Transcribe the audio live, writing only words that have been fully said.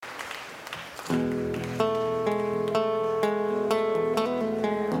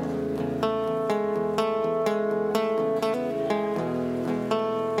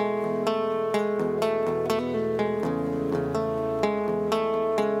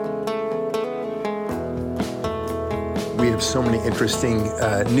We have so many interesting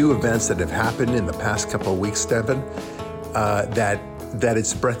new events that have happened in the past couple of weeks, Devin, that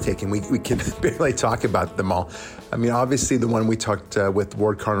it's breathtaking. We can barely talk about them all. I mean, obviously, the one we talked with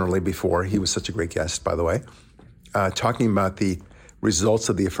Ward Connerly before, he was such a great guest, by the way, talking about the results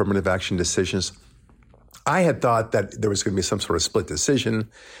of the affirmative action decisions. I had thought that there was going to be some sort of split decision,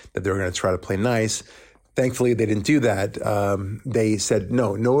 that they were going to try to play nice. Thankfully, they didn't do that. They said,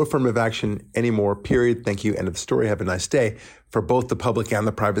 no affirmative action anymore, period. Thank you. End of the story. Have a nice day. For both the public and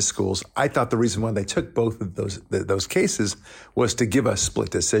the private schools. I thought the reason why they took both of those cases was to give a split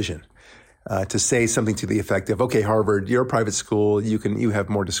decision, to say something to the effect of, okay, Harvard, you're a private school. You have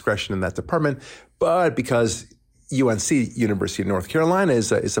more discretion in that department. But because UNC, University of North Carolina,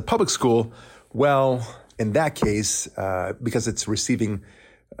 is a public school, well, in that case, because it's receiving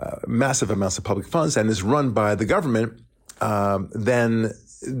massive amounts of public funds and is run by the government, then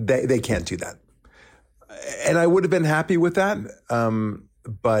they can't do that. And I would have been happy with that,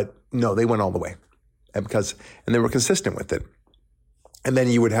 but no, they went all the way, and they were consistent with it. And then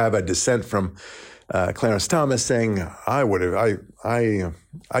you would have a dissent from Clarence Thomas saying, I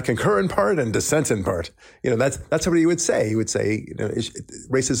concur in part and dissent in part. That's what he would say. He would say,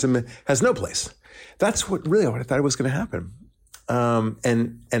 racism has no place. That's what I thought was going to happen.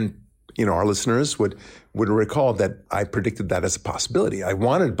 And our listeners would recall that I predicted that as a possibility. I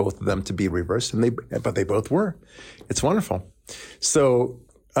wanted both of them to be reversed, but they both were. It's wonderful. So,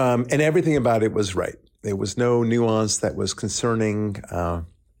 and everything about it was right. There was no nuance that was concerning.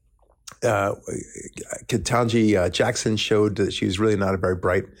 Ketanji Jackson showed that she was really not a very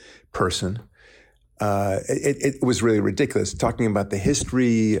bright person. It was really ridiculous, talking about the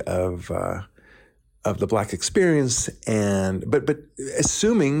history of the Black experience, but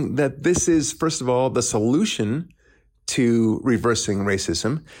assuming that this is, first of all, the solution to reversing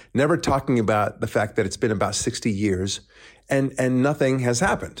racism, never talking about the fact that it's been about 60 years and nothing has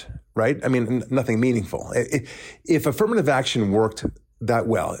happened, right? I mean, nothing meaningful. If affirmative action worked that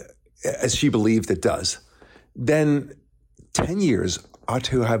well, as she believed it does, then 10 years ought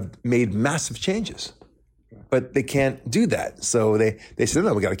to have made massive changes. But they can't do that. So they said,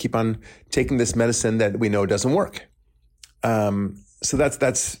 no, we got to keep on taking this medicine that we know doesn't work. So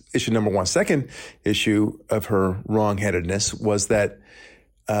that's issue number one. Second issue of her wrongheadedness was that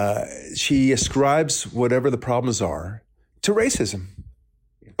she ascribes whatever the problems are to racism.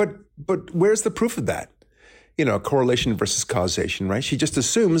 But where's the proof of that? Correlation versus causation, right? She just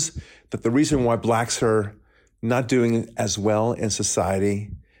assumes that the reason why Blacks are not doing as well in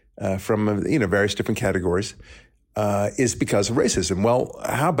society from various different categories is because of racism. Well,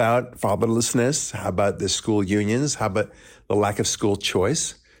 how about fatherlessness? How about the school unions? How about the lack of school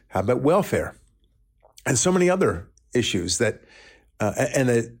choice? How about welfare? And so many other issues that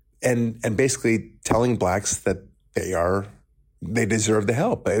and basically telling Blacks that they deserve the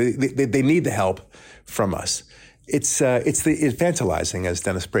help. They need the help from us. It's the infantilizing, as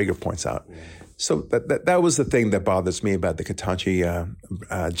Dennis Prager points out. Yeah. So that was the thing that bothers me about the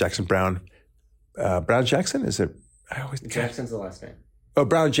Ketanji Jackson Brown. Brown Jackson, is it? Jackson's the last name. Oh,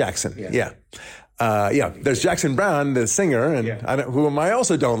 Brown Jackson. Yeah. There's Jackson Brown, the singer, and whom I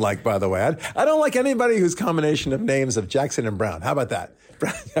also don't like, by the way. I don't like anybody whose combination of names of Jackson and Brown. How about that?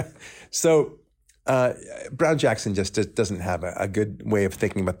 So Brown Jackson just doesn't have a good way of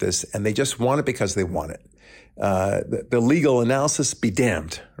thinking about this, and they just want it because they want it. The legal analysis be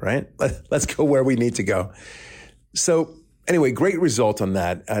damned, right? Let's go where we need to go. So anyway, great result on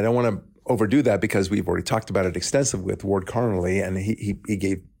that. I don't want to overdo that because we've already talked about it extensively with Ward Connerly, and he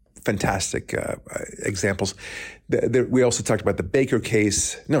gave fantastic examples. We also talked about the Baker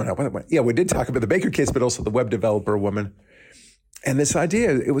case. We did talk about the Baker case, but also the web developer woman. And this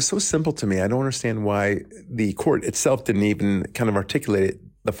idea, it was so simple to me. I don't understand why the court itself didn't even kind of articulate it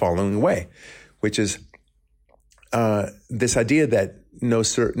the following way, which is this idea that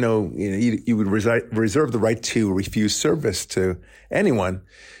you would reserve the right to refuse service to anyone.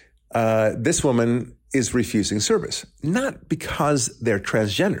 This woman is refusing service, not because they're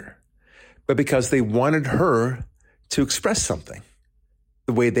transgender, but because they wanted her to express something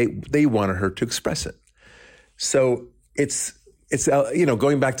the way they wanted her to express it. So it's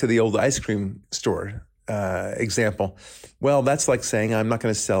going back to the old ice cream store example. Well, that's like saying I'm not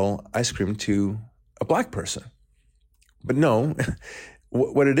going to sell ice cream to a Black person. But no,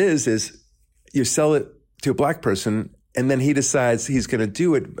 what it is you sell it to a Black person, and then he decides he's going to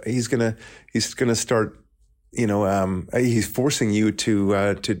do it. He's going to start, he's forcing you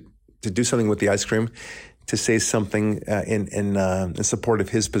to do something with the ice cream, to say something in support of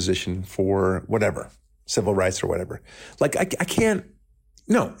his position for whatever, civil rights or whatever. Like I can't.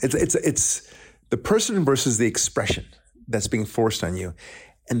 No, it's the person versus the expression. that's being forced on you.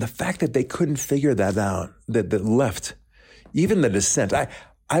 And the fact that they couldn't figure that out, that the left, even the dissent,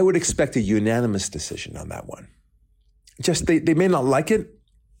 I would expect a unanimous decision on that one. Just they may not like it.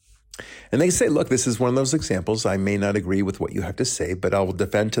 And they say, look, this is one of those examples. I may not agree with what you have to say, but I will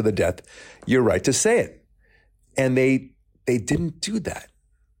defend to the death your right to say it. And they didn't do that.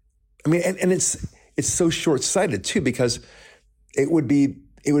 I mean, and it's so short-sighted too, because it would be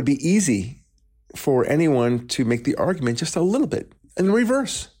easy for anyone to make the argument just a little bit in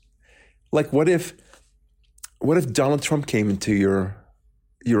reverse. Like, what if Donald Trump came into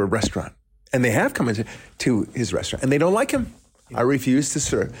your restaurant, and they have come into his restaurant, and they don't like him? I refuse to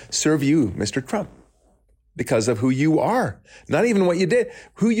serve you, Mr. Trump, because of who you are. Not even what you did,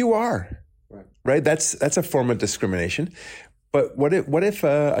 who you are. Right? That's a form of discrimination. But what if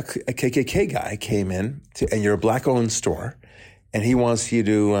a KKK guy came in and you're a black-owned store, and he wants you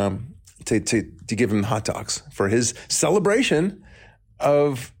to give him hot dogs for his celebration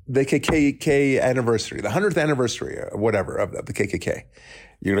of the KKK anniversary, the 100th anniversary or whatever of the KKK?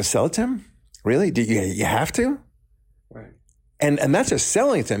 You're going to sell it to him? Really? Do you have to? Right. And that's just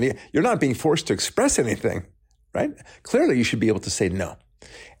selling it to him. You're not being forced to express anything, right? Clearly, you should be able to say no.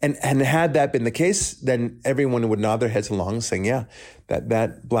 And had that been the case, then everyone would nod their heads along, saying, "Yeah,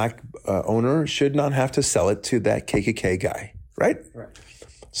 that black owner should not have to sell it to that KKK guy," right? Right.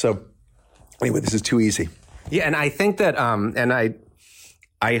 So, anyway, this is too easy. Yeah, and I think that, and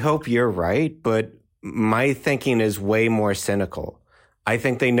I hope you're right, but my thinking is way more cynical. I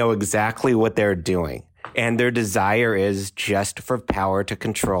think they know exactly what they're doing. And their desire is just for power to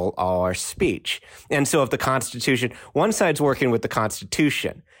control all our speech. And so if the Constitution, one side's working with the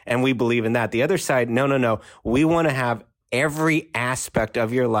Constitution, and we believe in that. The other side, no. We want to have every aspect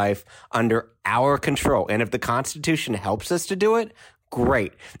of your life under our control. And if the Constitution helps us to do it,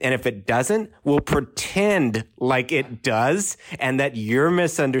 great. And if it doesn't, we'll pretend like it does and that you're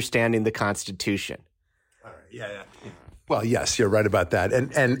misunderstanding the Constitution. All right. Yeah. Well, yes, you're right about that.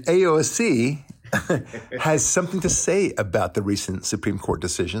 And AOC has something to say about the recent Supreme Court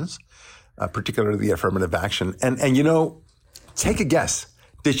decisions, particularly the affirmative action. And take a guess.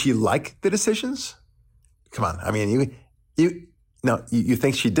 Did she like the decisions? Come on. I mean, you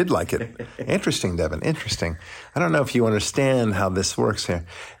think she did like it. Interesting, Devin. Interesting. I don't know if you understand how this works here.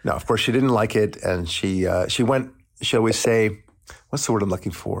 No, of course she didn't like it. And she went, shall we say, what's the word I'm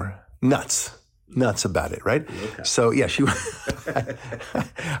looking for? Nuts about it, right? Okay. So yeah,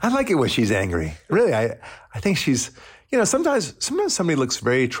 I like it when she's angry. Really, I think she's, sometimes somebody looks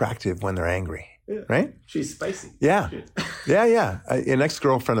very attractive when they're angry, right? She's spicy. Yeah. Yeah. An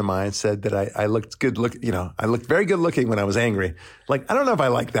ex-girlfriend of mine said that I looked good I looked very good looking when I was angry. Like, I don't know if I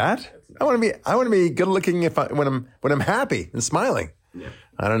like that. I want to be good looking when I'm happy and smiling. Yeah.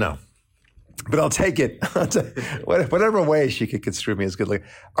 I don't know. But I'll take it. Whatever way she could construe me as good looking.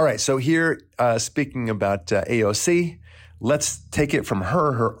 All right. So here, speaking about AOC, let's take it from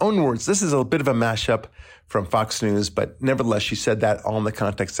her own words. This is a bit of a mashup from Fox News, but nevertheless, she said that all in the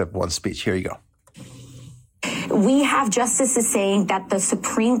context of one speech. Here you go. We have justices saying that the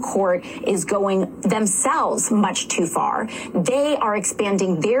Supreme Court is going themselves much too far. They are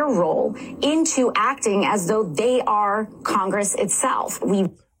expanding their role into acting as though they are Congress itself.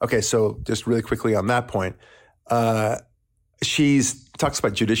 Okay, so just really quickly on that point, she talks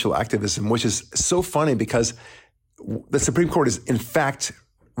about judicial activism, which is so funny because the Supreme Court is in fact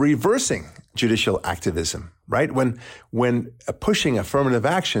reversing judicial activism, right? When pushing affirmative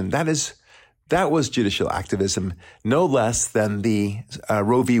action, that was judicial activism, no less than the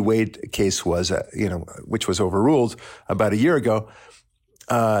Roe v. Wade case was, which was overruled about a year ago.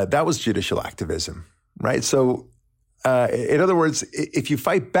 That was judicial activism, right? So, in other words, if you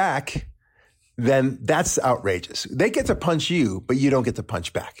fight back, then that's outrageous. They get to punch you, but you don't get to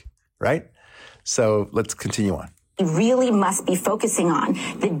punch back, right? So let's continue on. We really must be focusing on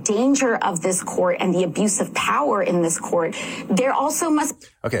the danger of this court and the abuse of power in this court. There also must...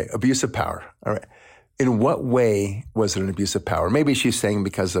 Okay, abuse of power. All right. In what way was it an abuse of power? Maybe she's saying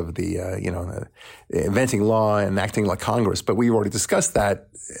because of the, inventing law and acting like Congress, but we've already discussed that.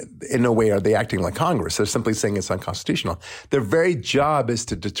 In no way are they acting like Congress. They're simply saying it's unconstitutional. Their very job is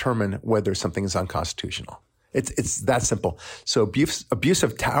to determine whether something is unconstitutional. It's that simple. So abuse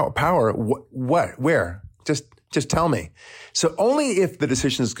of power, what, where? Just tell me. So only if the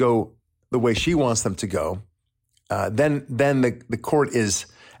decisions go the way she wants them to go, then the court is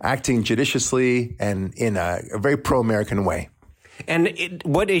acting judiciously and in a very pro-American way. And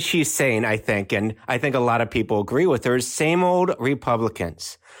what is she saying, I think, and I think a lot of people agree with her, is same old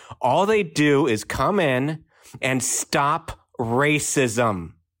Republicans. All they do is come in and stop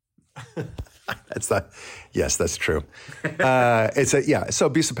racism. Yes, that's true. So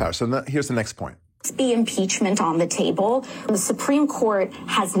abuse of power. So here's the next point. Be impeachment on the table. The Supreme Court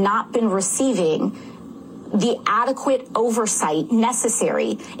has not been receiving the adequate oversight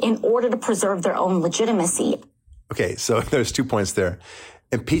necessary in order to preserve their own legitimacy. Okay, so there's 2 points there.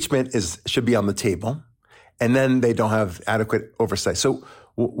 Impeachment should be on the table, and then they don't have adequate oversight. So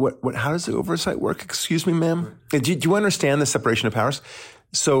how does the oversight work? Excuse me, ma'am? Do you understand the separation of powers?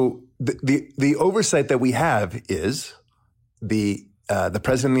 So the oversight that we have is the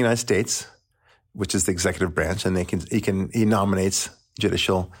President of the United States, which is the executive branch, and he nominates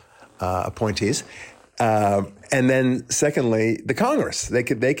judicial appointees. And then secondly, the Congress. They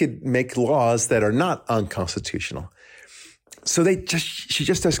could make laws that are not unconstitutional. So she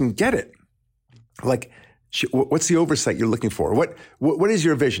just doesn't get it. Like, what's the oversight you're looking for? What is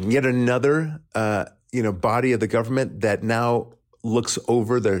your vision? Yet another body of the government that now looks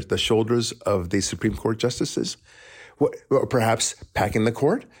over the shoulders of the Supreme Court justices? Or perhaps packing the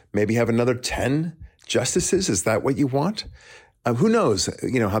court? Maybe have another 10 justices? Is that what you want? Who knows?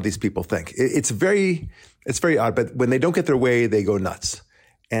 How these people think. It's very odd. But when they don't get their way, they go nuts.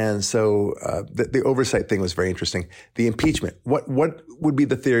 And so the oversight thing was very interesting. The impeachment. What would be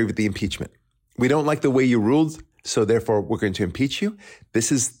the theory of the impeachment? We don't like the way you ruled, so therefore we're going to impeach you.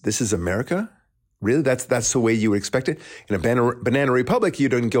 This is America. Really? That's the way you would expect it? In a banana republic, you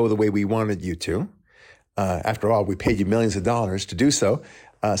didn't go the way we wanted you to. After all, we paid you millions of dollars to do so.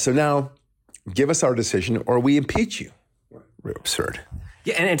 So now give us our decision or we impeach you. Absurd.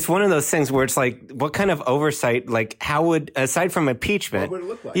 Yeah, and it's one of those things where it's like, what kind of oversight, like how would, aside from impeachment, what would it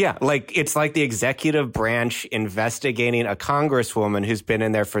look like? Yeah, like it's like the executive branch investigating a congresswoman who's been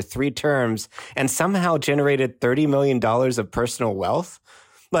in there for 3 terms and somehow generated $30 million of personal wealth.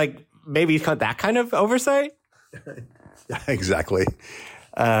 Like maybe that kind of oversight? Yeah, exactly.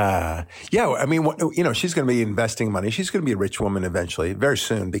 I mean, she's going to be investing money. She's going to be a rich woman eventually, very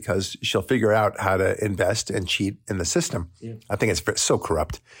soon, because she'll figure out how to invest and cheat in the system. Yeah. I think it's so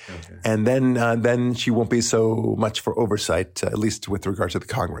corrupt. Okay. And then she won't be so much for oversight, at least with regard to the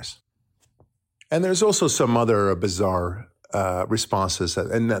Congress. And there's also some other bizarre responses,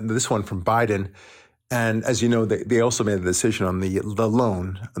 and this one from Biden. And as you know, they also made a decision on the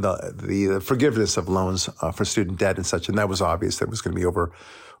loan, the forgiveness of loans for student debt and such, and that was obvious that it was going to be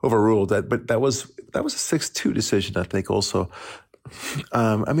overruled. But that was a 6-2 decision, I think. Also,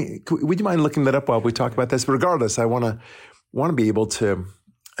 I mean, would you mind looking that up while we talk about this? But regardless, I want to be able to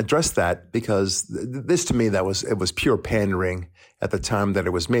address that because this, to me, it was pure pandering at the time that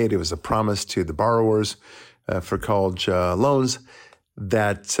it was made. It was a promise to the borrowers for college loans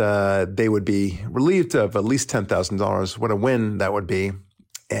that they would be relieved of at least $10,000. What a win that would be.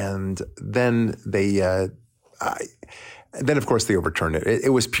 And then then of course they overturned it. It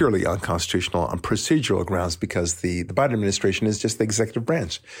was purely unconstitutional on procedural grounds because the Biden administration is just the executive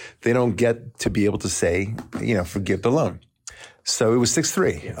branch. They don't get to be able to say, forgive the loan. So it was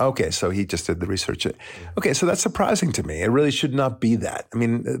 6-3. Yeah. Okay, so he just did the research. Okay, so that's surprising to me. It really should not be that. I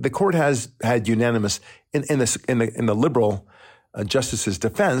mean, the court has had unanimous in the liberal justice's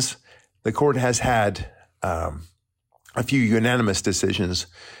defense. The court has had a few unanimous decisions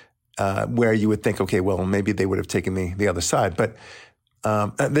where you would think, okay, well, maybe they would have taken the other side, but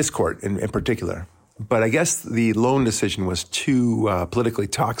this court in particular. But I guess the loan decision was too politically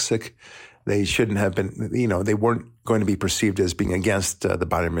toxic. They shouldn't have been, they weren't going to be perceived as being against the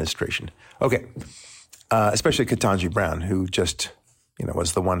Biden administration. Okay, especially Ketanji Brown, who just,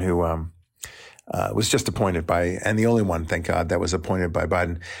 was the one who was just appointed by, and the only one, thank God, that was appointed by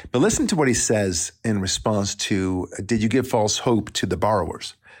Biden. But listen to what he says in response to, did you give false hope to the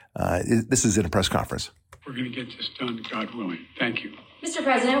borrowers? This is in a press conference. We're going to get this done, God willing. Thank you. Mr.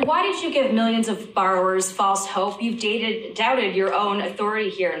 President, why did you give millions of borrowers false hope? You've doubted your own authority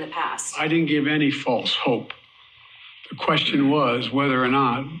here in the past. I didn't give any false hope. The question was whether or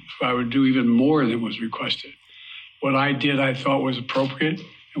not I would do even more than was requested. What I did, I thought was appropriate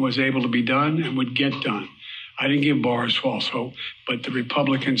and was able to be done and would get done. I didn't give borrowers false hope, but the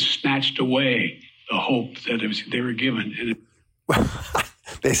Republicans snatched away the hope that they were given.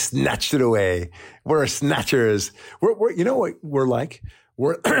 They snatched it away. We're snatchers. We're you know what we're like?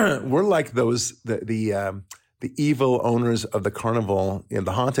 We're like those the evil owners of the carnival,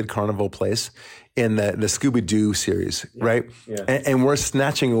 the haunted carnival place in the Scooby-Doo series, right? Yeah. And we're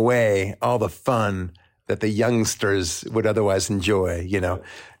snatching away all the fun that the youngsters would otherwise enjoy,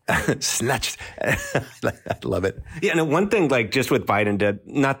 Snatched. I love it. Yeah, and one thing, like just with Biden,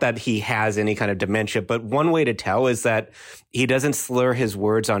 not that he has any kind of dementia, but one way to tell is that he doesn't slur his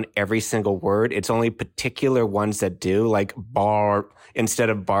words on every single word. It's only particular ones that do, like bar instead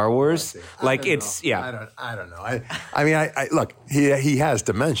of borrowers. Like it's, yeah. I don't know. I mean, look, he has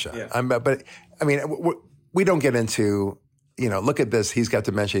dementia. Yeah. But I mean, we don't get into, look at this. He's got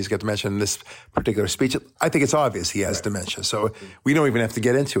dementia in this particular speech. I think it's obvious he has dementia. So we don't even have to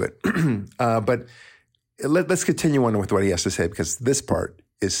get into it. But let's continue on with what he has to say, because this part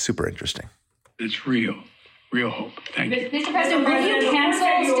is super interesting. It's real hope. Thank you. Mr. President, will you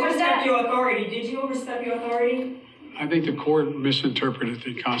cancel student debt? Did you overstep your authority? I think the court misinterpreted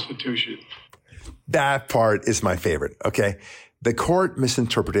the Constitution. That part is my favorite. Okay. The court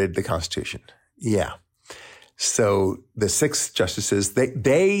misinterpreted the Constitution. Yeah. So the 6 justices,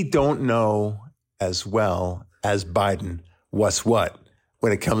 they don't know as well as Biden what's what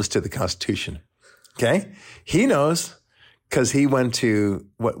when it comes to the Constitution. Okay. He knows because he went to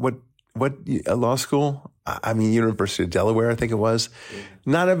what law school? I mean, University of Delaware, I think it was.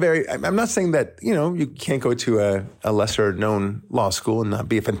 I'm not saying that, you can't go to a lesser known law school and not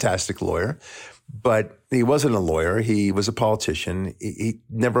be a fantastic lawyer, but he wasn't a lawyer. He was a politician. He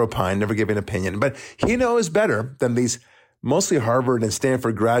never opined, never gave an opinion, but he knows better than these mostly Harvard and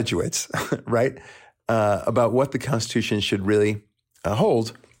Stanford graduates, right? About what the Constitution should really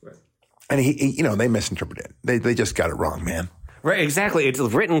hold. Right. And they misinterpreted it. They just got it wrong, man. Right, exactly. It's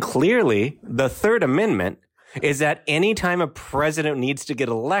written clearly. The Third Amendment is that anytime a president needs to get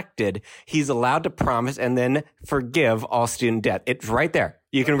elected, he's allowed to promise and then forgive all student debt. It's right there.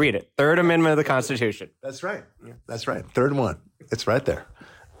 You can read it. Third Amendment of the Constitution. That's right. That's right. Third one. It's right there.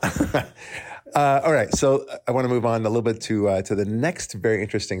 All right. So I want to move on a little bit to the next very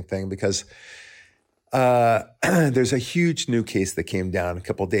interesting thing, because there's a huge new case that came down a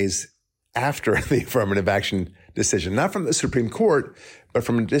couple of days after the affirmative action decision, not from the Supreme Court, but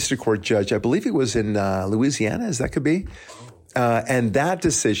from a district court judge. I believe it was in Louisiana, as that could be. And that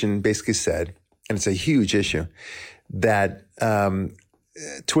decision basically said, and it's a huge issue, that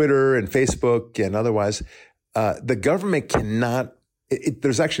Twitter and Facebook and otherwise, the government cannot,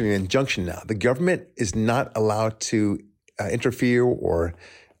 there's actually an injunction now. The government is not allowed to interfere or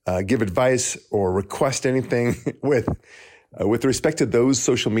give advice or request anything with respect to those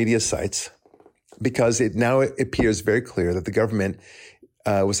social media sites, because it now appears very clear that the government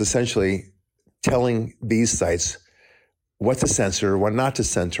was essentially telling these sites what to censor, what not to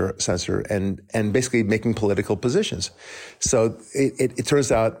censor, and basically making political positions. So it turns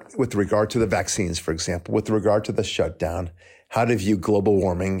out, with regard to the vaccines, for example, with regard to the shutdown, how to view global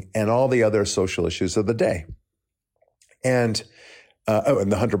warming, and all the other social issues of the day. And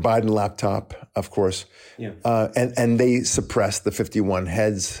and the Hunter Biden laptop, of course. Yeah. And they suppressed the 51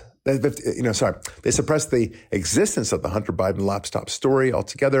 heads. They suppressed the existence of the Hunter Biden laptop story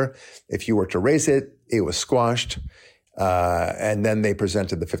altogether. If you were to raise it, it was squashed. And then they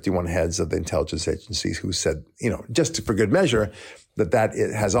presented the 51 heads of the intelligence agencies who said, just for good measure, that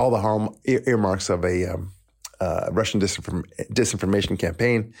it has all the earmarks of a Russian disinformation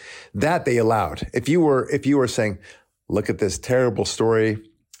campaign that they allowed. If you were saying, look at this terrible story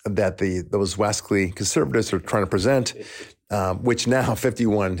that those wascally conservatives are trying to present, which now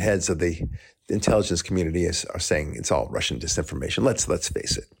 51 heads of the intelligence community are saying it's all Russian disinformation. Let's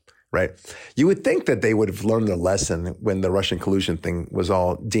face it, right? You would think that they would have learned their lesson when the Russian collusion thing was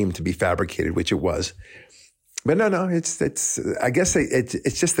all deemed to be fabricated, which it was. But no, it's I guess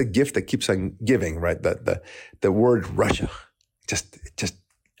it's just the gift that keeps on giving, right? The word Russia just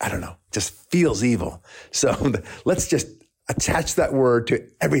I don't know, just feels evil. So let's just attach that word to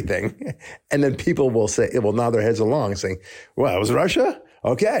everything. And then people will nod their heads along saying, well, it was Russia?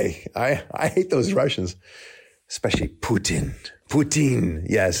 Okay. I hate those Russians, especially Putin.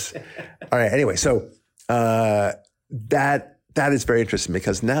 Yes. All right. Anyway, so that is very interesting,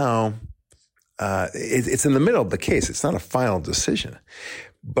 because now it's in the middle of the case. It's not a final decision,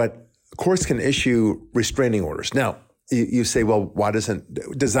 but courts can issue restraining orders. Now, you say, well,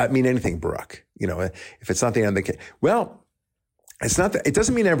 does that mean anything, Barak? If it's not the end of the case. Well, it's not that, it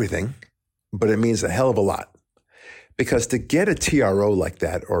doesn't mean everything, but it means a hell of a lot. Because to get a TRO like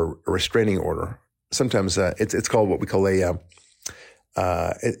that, or a restraining order, sometimes it's called what we call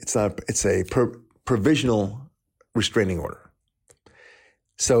it's a provisional restraining order.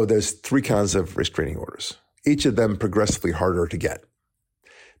 So there's 3 kinds of restraining orders, each of them progressively harder to get.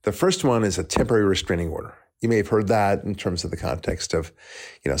 The first one is a temporary restraining order. You may have heard that in terms of the context of,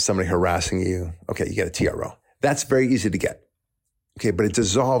 somebody harassing you. Okay, you get a TRO. That's very easy to get. Okay, but it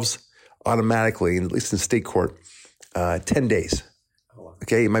dissolves automatically, at least in state court, 10 days.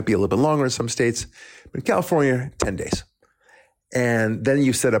 Okay, it might be a little bit longer in some states, but in California, 10 days. And then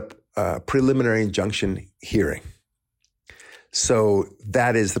you set up a preliminary injunction hearing. So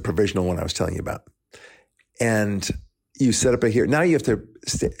that is the provisional one I was telling you about. And you set up a hearing. Now you have to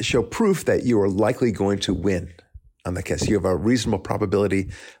show proof that you are likely going to win on the case. You have a reasonable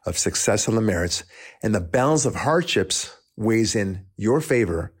probability of success on the merits, and the balance of hardships weighs in your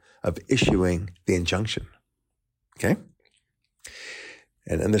favor of issuing the injunction. Okay?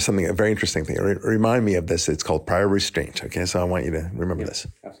 And there's something, a very interesting thing. Remind me of this. It's called prior restraint. Okay, so I want you to remember this.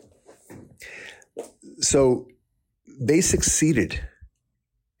 Absolutely. So they succeeded.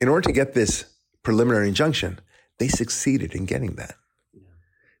 In order to get this preliminary injunction, they succeeded in getting that.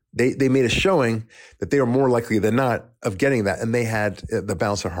 They made a showing that they were more likely than not of getting that, and they had the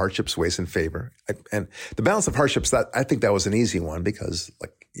balance of hardships weighs in favor. And the balance of hardships, that I think that was an easy one because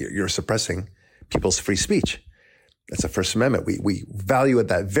like you're suppressing people's free speech. That's the First Amendment. We value it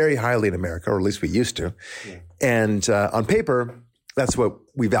that very highly in America, or at least we used to. Yeah. And on paper, that's what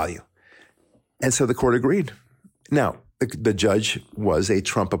we value. And so the court agreed. Now, the judge was a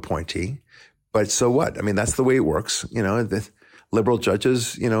Trump appointee, but so what? I mean, that's the way it works. You know, the liberal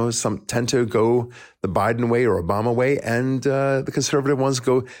judges, you know, some tend to go the Biden way or Obama way, and the conservative ones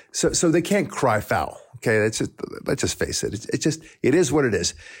go. So they can't cry foul. Okay, let's just face it. It is what it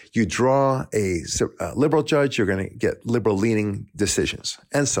is. You draw a liberal judge, you're going to get liberal-leaning decisions,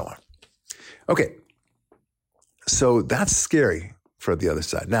 and so on. Okay, so that's scary for the other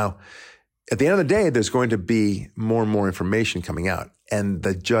side. Now, at the end of the day, there's going to be more and more information coming out, and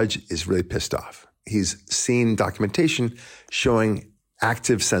the judge is really pissed off. He's seen documentation showing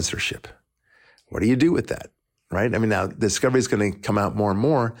active censorship. What do you do with that? Right? I mean, now discovery is going to come out more and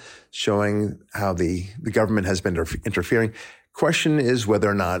more showing how the government has been interfering. Question is whether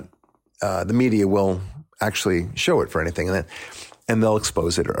or not the media will actually show it for anything, and they'll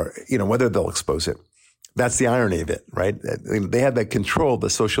expose it, or, you know, whether they'll expose it. That's the irony of it, right? They had that control of the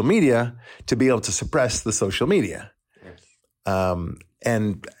social media to be able to suppress the social media.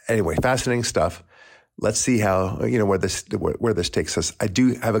 And anyway, fascinating stuff. Let's see how, you know, where this takes us. I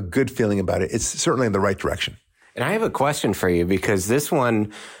do have a good feeling about it. It's certainly in the right direction. And I have a question for you, because this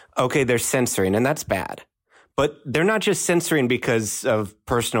one, okay, they're censoring, and that's bad. But they're not just censoring because of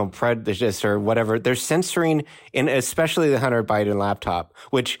personal prejudice or whatever. They're censoring in especially the Hunter Biden laptop,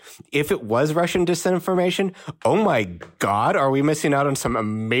 which if it was Russian disinformation, oh my God, are we missing out on some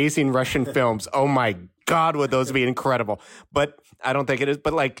amazing Russian films? Oh my God, would those be incredible? But I don't think it is.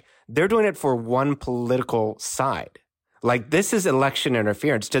 But like, they're doing it for one political side. Like, this is election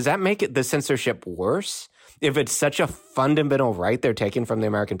interference. Does that make it the censorship worse if it's such a fundamental right they're taking from the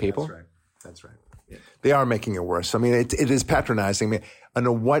American people? That's right. Yeah. They are making it worse. I mean, it is patronizing. I mean,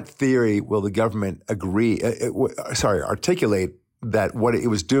 under what theory will the government articulate that what it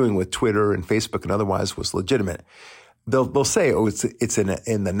was doing with Twitter and Facebook and otherwise was legitimate? They'll say, oh, it's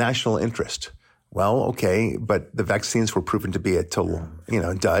in the national interest. Well, okay, but the vaccines were proven to be a total,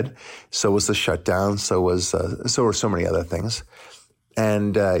 dud. So was the shutdown. So were so many other things.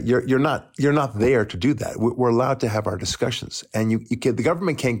 And you're not there to do that. We're allowed to have our discussions, and the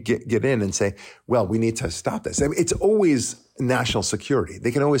government can't get in and say, well, we need to stop this. I mean, it's always national security.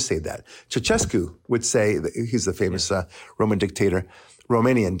 They can always say that. Ceausescu would say, he's the famous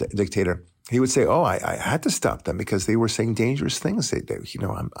Romanian dictator. He would say, oh, I had to stop them because they were saying dangerous things.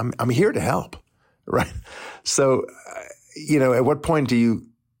 I'm here to help, right? So, at what point do you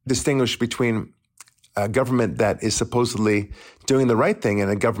distinguish between a government that is supposedly doing the right thing and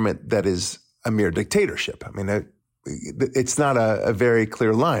a government that is a mere dictatorship? I mean, it's not a very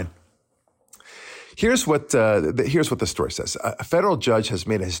clear line. Here's what the story says. A federal judge has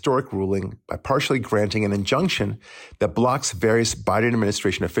made a historic ruling by partially granting an injunction that blocks various Biden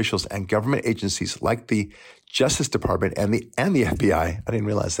administration officials and government agencies like the Justice Department and the FBI, I didn't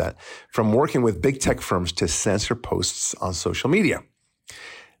realize that, from working with big tech firms to censor posts on social media.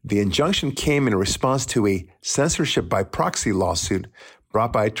 The injunction came in response to a censorship by proxy lawsuit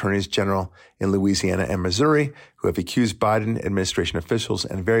brought by attorneys general in Louisiana and Missouri who have accused Biden administration officials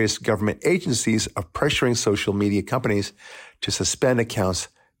and various government agencies of pressuring social media companies to suspend accounts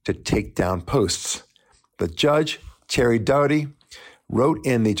to take down posts. The judge, Terry Doughty, wrote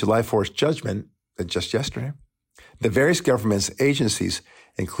in the July 4th judgment just yesterday, the various government agencies,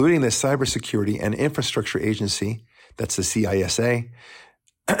 including the Cybersecurity and Infrastructure Agency, that's the CISA,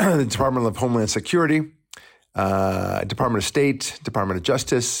 the Department of Homeland Security, Department of State, Department of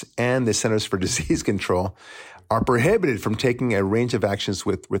Justice, and the Centers for Disease Control are prohibited from taking a range of actions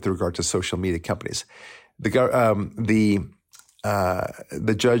with regard to social media companies. The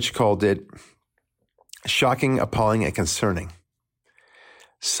judge called it shocking, appalling, and concerning.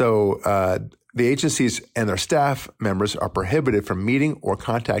 So the agencies and their staff members are prohibited from meeting or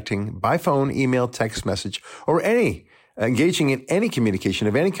contacting by phone, email, text message, or engaging in any communication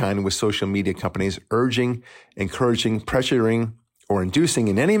of any kind with social media companies, urging, encouraging, pressuring, or inducing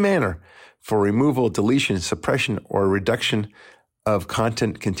in any manner for removal, deletion, suppression, or reduction of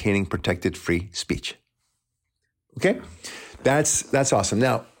content containing protected free speech. Okay? That's awesome.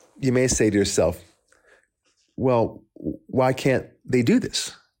 Now, you may say to yourself, well, why can't they do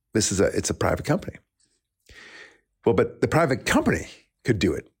this? It's a private company. Well, but the private company could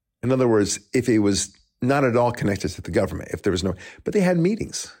do it. In other words, if it was not at all connected to the government, if there was but they had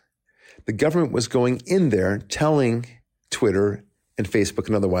meetings. The government was going in there telling Twitter and Facebook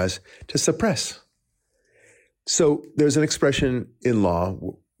and otherwise to suppress. So there's an expression in law,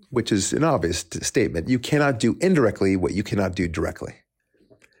 which is an obvious statement. You cannot do indirectly what you cannot do directly,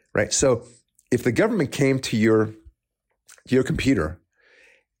 right? So if the government came to your computer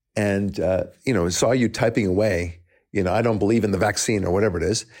and, saw you typing away, I don't believe in the vaccine or whatever it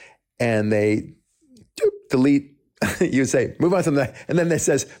is, and they delete, you say, move on to the next, and then it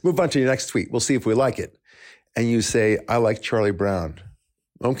says, move on to your next tweet. We'll see if we like it. And you say, I like Charlie Brown.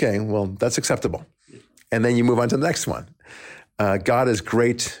 Okay, well, that's acceptable. And then you move on to the next one. God is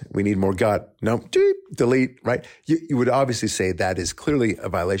great. We need more God. No, delete, right? You would obviously say that is clearly a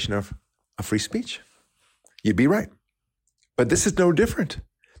violation of free speech. You'd be right. But this is no different.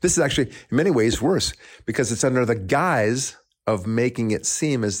 This is actually, in many ways, worse because it's under the guise of making it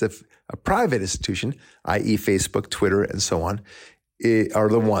seem as if a private institution, i.e. Facebook, Twitter, and so on, are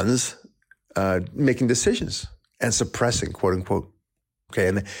the ones making decisions and suppressing, quote unquote. Okay,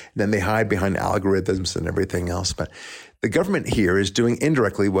 and then they hide behind algorithms and everything else. But the government here is doing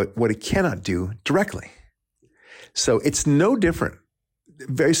indirectly what it cannot do directly. So it's no different.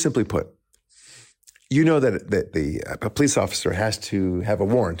 Very simply put, you know that a police officer has to have a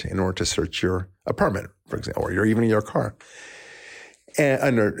warrant in order to search your apartment, for example, or even your car.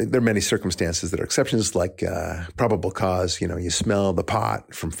 And there are many circumstances that are exceptions, like probable cause. You smell the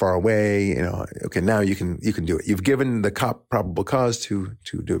pot from far away. Okay, now you can do it. You've given the cop probable cause to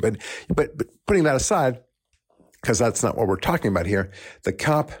do it. But putting that aside, because that's not what we're talking about here, the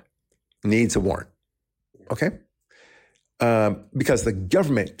cop needs a warrant. Okay, because the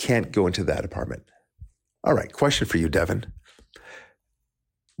government can't go into that apartment. All right, question for you, Devin.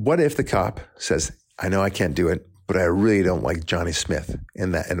 What if the cop says, "I know I can't do it, but I really don't like Johnny Smith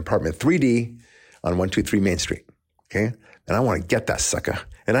in apartment 3D on 123 Main Street." Okay. And I want to get that sucker.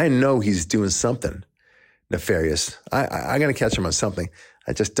 And I know he's doing something nefarious. I'm going to catch him on something.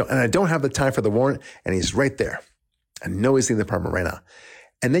 I don't have the time for the warrant. And he's right there. I know he's in the apartment right now.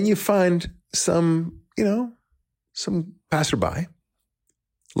 And then you find some passerby.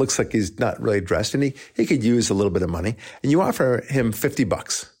 Looks like he's not really dressed and he could use a little bit of money. And you offer him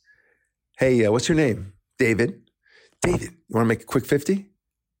 $50. Hey, what's your name? David, you want to make a quick 50?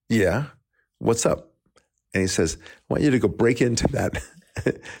 Yeah. What's up? And he says, I want you to go break into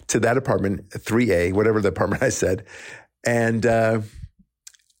that apartment, 3A, whatever the apartment I said, and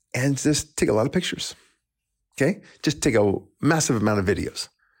just take a lot of pictures. Okay? Just take a massive amount of videos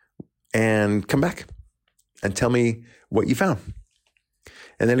and come back and tell me what you found.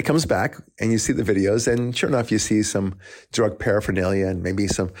 And then he comes back and you see the videos and sure enough, you see some drug paraphernalia and maybe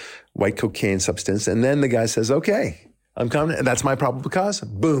some white cocaine substance. And then the guy says, okay, I'm coming. And that's my probable cause.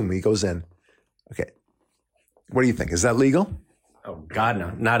 Boom, he goes in. Okay. What do you think? Is that legal? Oh, God, no,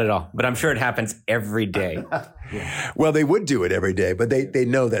 not at all. But I'm sure it happens every day. Yeah. Well, they would do it every day, but they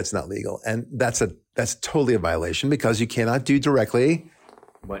know that's not legal. And that's totally a violation because you cannot do directly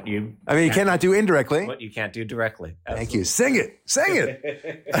you cannot do indirectly. What you can't do directly. Absolutely. Thank you. Sing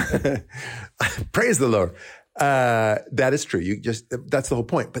it. Praise the Lord. That is true. That's the whole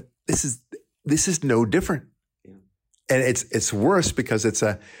point. But this is no different. Yeah. And it's worse because it's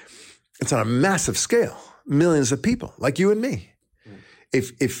on a massive scale. Millions of people like you and me.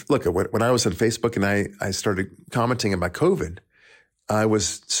 Mm. Look, when I was on Facebook and I started commenting about COVID, I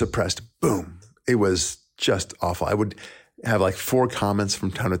was suppressed. Boom. It was just awful. I would have like 4 comments from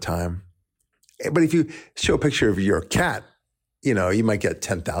time to time. But if you show a picture of your cat, you might get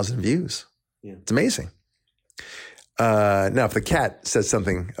 10,000 views. Yeah. It's amazing. Now, if the cat says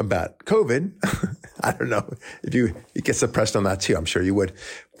something about COVID, I don't know if you get suppressed on that too. I'm sure you would.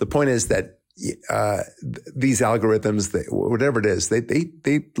 The point is that these algorithms, whatever it is,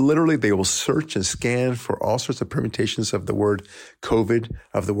 they literally will search and scan for all sorts of permutations of the word COVID,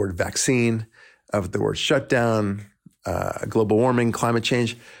 of the word vaccine, of the word shutdown, global warming, climate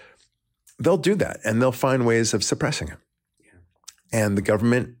change. They'll do that and they'll find ways of suppressing it. Yeah. And the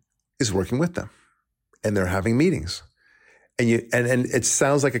government is working with them and they're having meetings. and it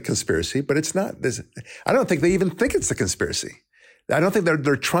sounds like a conspiracy, but it's not. I don't think they even think it's a conspiracy. I don't think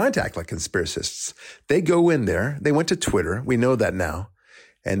they're trying to act like conspiracists. They go in there. They went to Twitter. We know that now,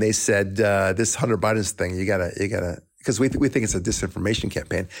 and they said this Hunter Biden's thing. You gotta, because we think it's a disinformation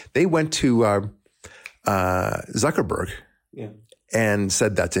campaign. They went to Zuckerberg and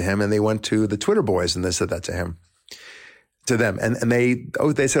said that to him, and they went to the Twitter boys and they said that to them, and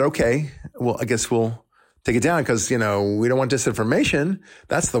they said, okay, well, I guess we'll take it down because we don't want disinformation.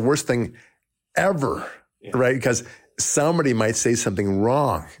 That's the worst thing ever, right? Because somebody might say something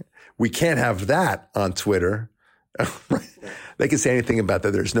wrong. We can't have that on Twitter. They can say anything about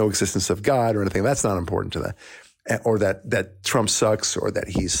that there's no existence of God or anything. That's not important to them. Or that Trump sucks, or that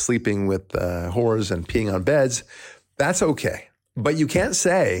he's sleeping with whores and peeing on beds. That's okay. But you can't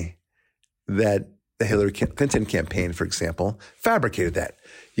say that the Hillary Clinton campaign, for example, fabricated that.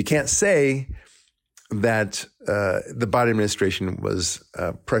 You can't say that the Biden administration was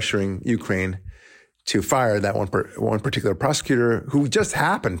pressuring Ukraine to fire that one particular prosecutor who just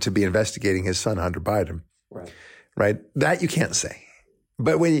happened to be investigating his son, Hunter Biden. Right? That you can't say.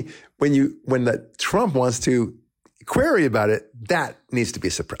 But when the Trump wants to query about it, that needs to be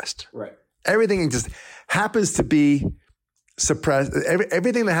suppressed. Right. Everything just happens to be suppressed.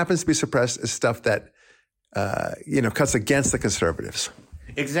 Everything that happens to be suppressed is stuff that cuts against the conservatives.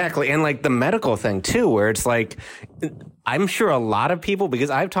 Exactly. And like the medical thing too, where it's like, I'm sure a lot of people, because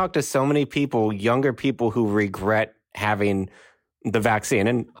I've talked to so many people, younger people who regret having the vaccine.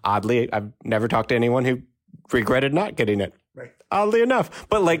 And oddly, I've never talked to anyone who regretted not getting it. Right. Oddly enough.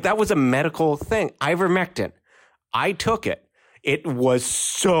 But like that was a medical thing. Ivermectin. I took it. It was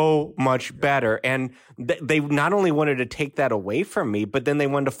so much better. And they not only wanted to take that away from me, but then they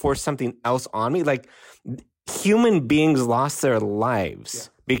wanted to force something else on me. Like human beings lost their lives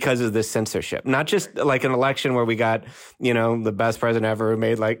because of this censorship. Not just like an election where we got, the best president ever who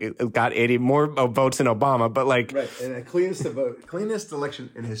made got 80 more votes than Obama, but like. Right. And the cleanest election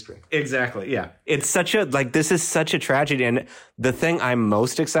in history. Exactly. Yeah. It's this is such a tragedy. And the thing I'm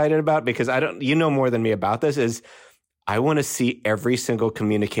most excited about, because more than me about this, is I want to see every single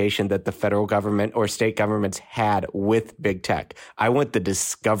communication that the federal government or state governments had with big tech. I want the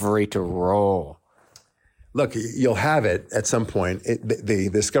discovery to roll. Look, you'll have it at some point. The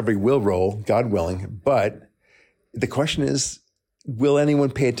discovery will roll, God willing. But the question is, will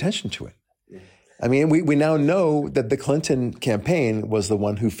anyone pay attention to it? I mean, we now know that the Clinton campaign was the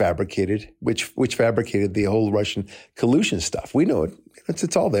one who fabricated, which fabricated the whole Russian collusion stuff. We know it.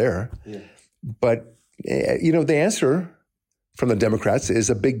 It's all there. Yeah. But, the answer from the Democrats is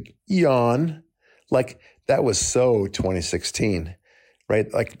a big yawn. Like, that was so 2016,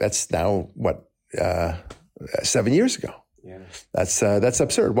 right? Like, that's now, 7 years ago. Yeah. That's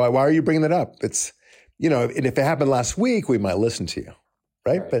absurd. Why are you bringing that up? It's, and if it happened last week, we might listen to you,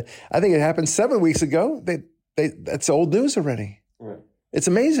 right? But I think it happened 7 weeks ago. That's old news already. Right. It's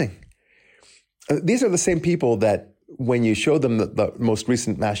amazing. These are the same people that when you show them the most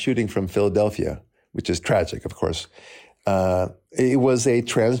recent mass shooting from Philadelphia, which is tragic, of course, it was a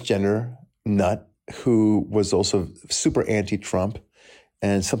transgender nut who was also super anti-Trump.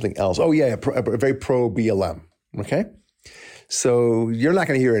 And something else. Oh, yeah, a very pro-BLM, okay? So you're not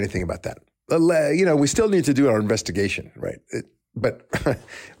going to hear anything about that. We still need to do our investigation, right? But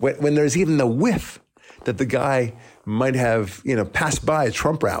when there's even the whiff that the guy might have, passed by a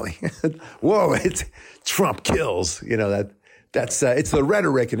Trump rally, whoa, it's Trump kills, that's it's the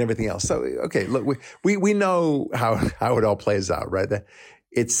rhetoric and everything else. So, okay, look, we know how it all plays out, right?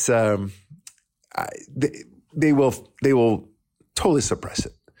 It's, they will totally suppress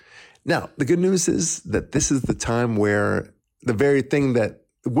it. Now, the good news is that this is the time where the very thing that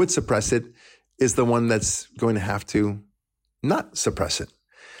would suppress it is the one that's going to have to not suppress it.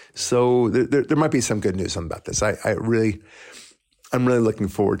 So there might be some good news about this. I'm really looking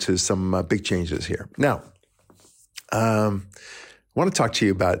forward to some big changes here. Now, I want to talk to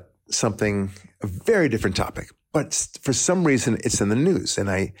you about a very different topic, but for some reason it's in the news, and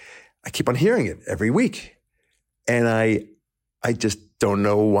I keep on hearing it every week, and I just don't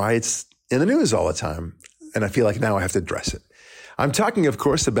know why it's in the news all the time. And I feel like now I have to address it. I'm talking, of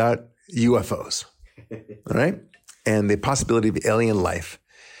course, about UFOs, all right? And the possibility of alien life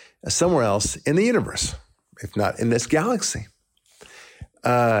somewhere else in the universe, if not in this galaxy.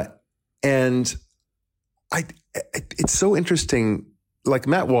 And it's so interesting. Like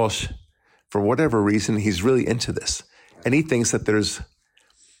Matt Walsh, for whatever reason, he's really into this. And he thinks that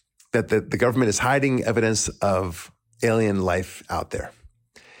the government is hiding evidence of alien life out there.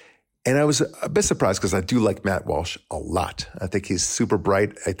 And I was a bit surprised because I do like Matt Walsh a lot. I think he's super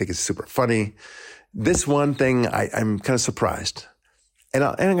bright. I think he's super funny. this one thing I'm kind of surprised. And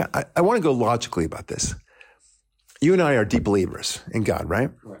I want to go logically about this. You and I are deep believers in God,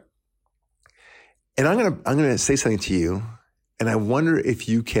 right? Right. And I'm gonna say something to you, and I wonder if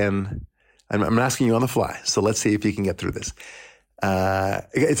you can. I'm asking you on the fly, so let's see if you can get through this.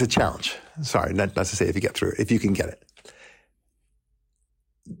 It's a challenge. Sorry, not to say if you get through it, if you can get it.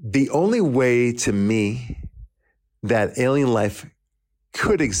 The only way to me that alien life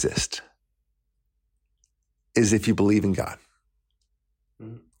could exist is if you believe in God.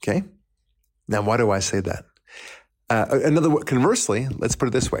 Okay? Now, why do I say that? Conversely, let's put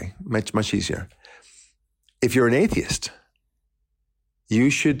it this way, much easier. If you're an atheist, you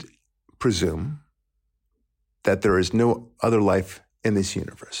should presume that there is no other life in this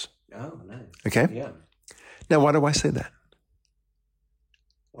universe. Oh, nice. Okay? Yeah. Now, why do I say that?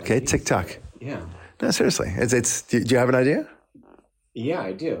 Okay, TikTok. Yeah. No, seriously. Do you have an idea? Yeah,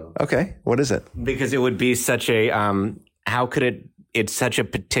 I do. Okay, what is it? Because it would be such a, how could it's such a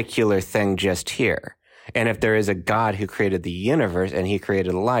particular thing just here. And if there is a God who created the universe and he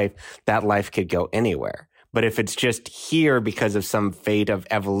created life, that life could go anywhere. But if it's just here because of some fate of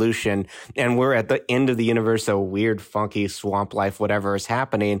evolution and we're at the end of the universe, a weird, funky swamp life, whatever is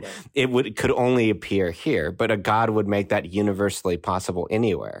happening, it could only appear here. But a God would make that universally possible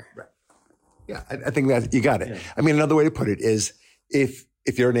anywhere. Right. Yeah, I think that you got it. Yeah. I mean, another way to put it is if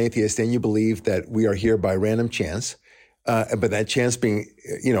you're an atheist and you believe that we are here by random chance, but that chance being,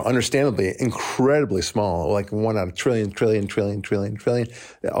 understandably incredibly small, like 1 out of trillion,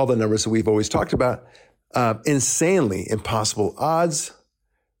 all the numbers that we've always talked about, insanely impossible odds,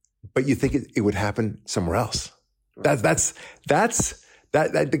 but you think it would happen somewhere else. That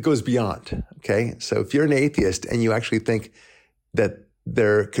goes beyond. Okay, so if you're an atheist and you actually think that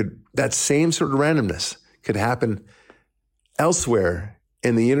that same sort of randomness could happen elsewhere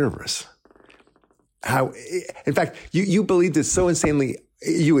in the universe. In fact, you believed it so insanely,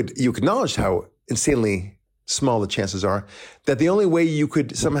 you acknowledged how insanely small the chances are that the only way you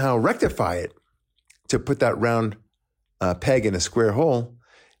could somehow rectify it to put that round peg in a square hole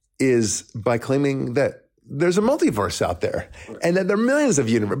is by claiming that there's a multiverse out there and that there are millions of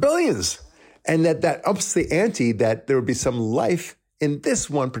billions, and that ups the ante that there would be some life in this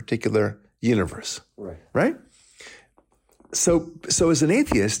one particular universe. Right? So as an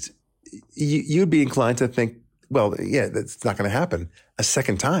atheist, you'd be inclined to think, well, yeah, that's not going to happen a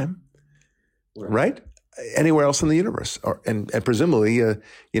second time, right? Anywhere else in the universe, and presumably,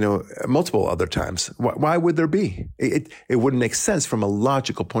 multiple other times. Why would there be? It wouldn't make sense from a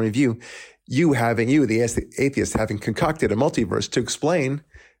logical point of view. The atheist, having concocted a multiverse to explain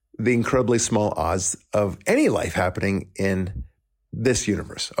the incredibly small odds of any life happening in this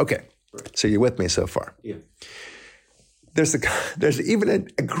universe. Okay, so you're with me so far. Yeah. There's even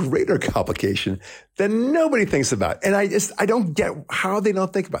a greater complication that nobody thinks about. And I don't get how they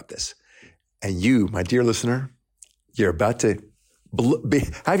don't think about this. And you, my dear listener, you're about to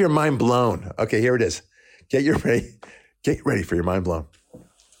have your mind blown. Okay, here it is. Get ready for your mind blown.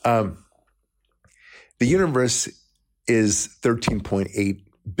 The universe is 13.8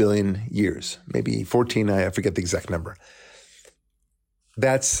 billion years, maybe 14, I forget the exact number.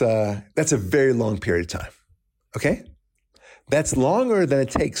 That's a very long period of time. Okay? That's longer than it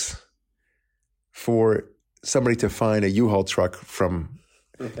takes for somebody to find a U-Haul truck from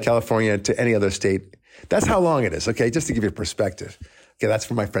California to any other state. That's how long it is, okay? Just to give you a perspective. Okay, that's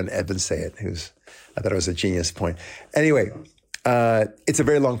from my friend Edvin Sayed, I thought it was a genius point. Anyway, it's a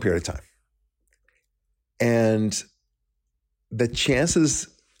very long period of time. And the chances,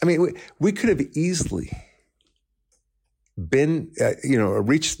 we could have easily been,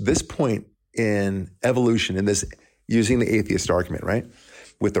 reached this point in evolution, in this, using the atheist argument, right?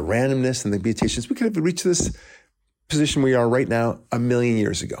 With the randomness and the mutations, we could have reached this position we are right now 1 million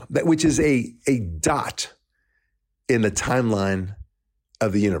years ago, which is a dot in the timeline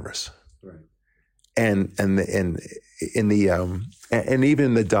of the universe, right? And even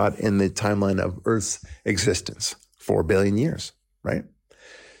the dot in the timeline of Earth's existence, 4 billion years, right?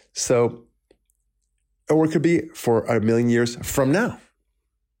 So, or it could be for 1 million years from now.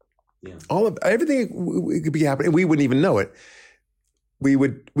 Yeah. Everything could be happening. We wouldn't even know it. We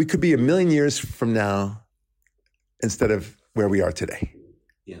could be 1 million years from now instead of where we are today.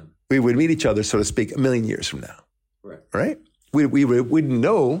 Yeah. We would meet each other, so to speak, 1 million years from now. Right? We wouldn't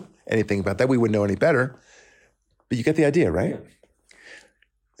know anything about that. We wouldn't know any better. But you get the idea, right? Yeah.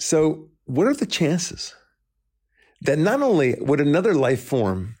 So what are the chances that not only would another life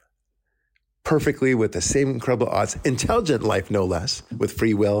form perfectly with the same incredible odds, intelligent life no less, with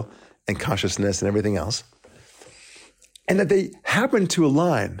free will and consciousness and everything else, and that they happen to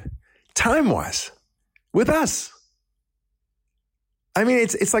align time-wise with us. I mean,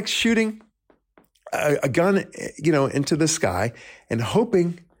 it's like shooting a gun, into the sky and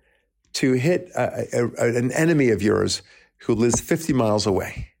hoping to hit an enemy of yours who lives 50 miles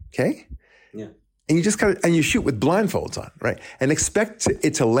away. Okay. Yeah. And you just and you shoot with blindfolds on, right? And expect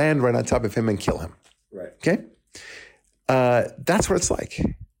it to land right on top of him and kill him. Right. Okay. That's what it's like.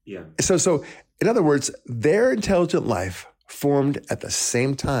 Yeah. So in other words, their intelligent life formed at the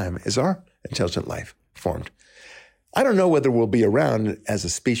same time as our intelligent life formed. I don't know whether we'll be around as a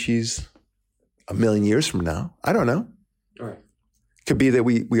species 1 million years from now. I don't know. All right. Could be that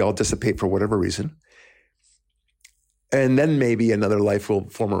we all dissipate for whatever reason. And then maybe another life will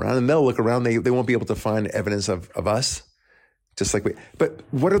form around and they'll look around. They won't be able to find evidence of us, just like we. But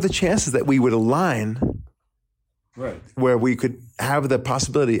what are the chances that we would align where we could have the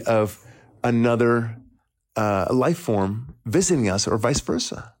possibility of another life form visiting us or vice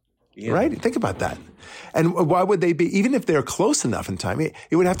versa? Yeah. Right? Think about that. And why would they be, even if they're close enough in time, it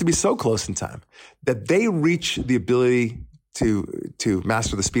would have to be so close in time that they reach the ability to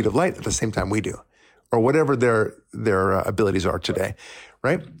master the speed of light at the same time we do, or whatever their abilities are today,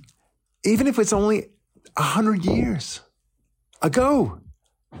 right? Even if it's only 100 years ago,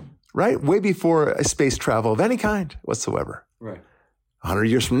 right? Way before a space travel of any kind whatsoever. Right. 100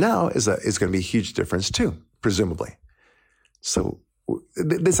 years from now is going to be a huge difference too, presumably. So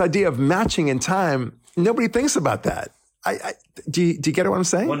this idea of matching in time, nobody thinks about that. Do you get what I'm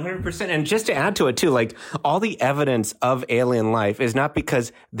saying? 100%. And just to add to it too, like all the evidence of alien life is not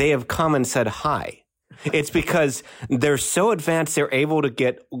because they have come and said hi. It's because they're so advanced, they're able to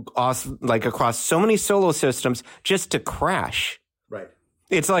get across so many solar systems just to crash. Right.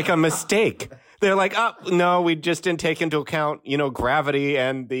 It's like a mistake. They're like, oh, no, we just didn't take into account, gravity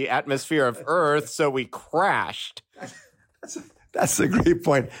and the atmosphere of Earth, so we crashed. That's a great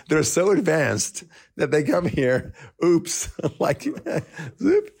point. They're so advanced that they come here, oops,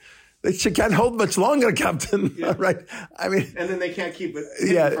 zoop. They can't hold much longer, Captain. Yeah. Right? I mean, and then they can't keep it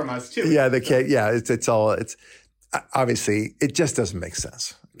hidden from us too. Yeah, they can't. Yeah, it's obviously it just doesn't make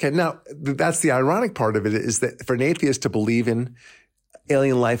sense. Okay, now that's the ironic part of it is that for an atheist to believe in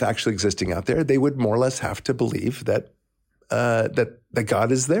alien life actually existing out there, they would more or less have to believe that that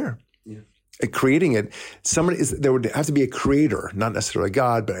God is there. Creating it, there would have to be a creator, not necessarily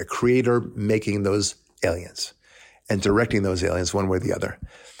God, but a creator making those aliens and directing those aliens one way or the other,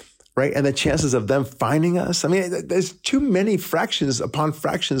 right? And the chances of them finding us, I mean, there's too many fractions upon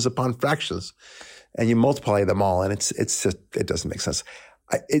fractions upon fractions, and you multiply them all, and it's just, it doesn't make sense.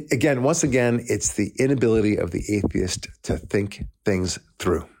 Once again, it's the inability of the atheist to think things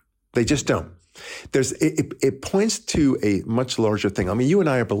through. They just don't. It points to a much larger thing. I mean, you and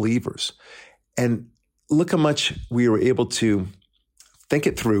I are believers. And look how much we were able to think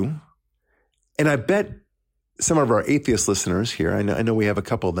it through. And I bet some of our atheist listeners here, I know we have a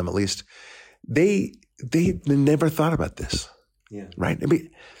couple of them at least, they never thought about this. Yeah. Right? I mean,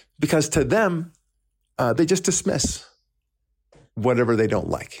 because to them, they just dismiss whatever they don't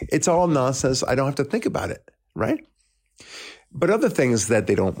like. It's all nonsense. I don't have to think about it. Right? But other things that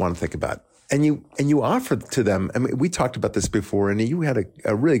they don't want to think about. And you offer to them, I mean, we talked about this before, and you had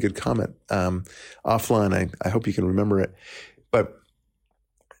a really good comment offline. I hope you can remember it. But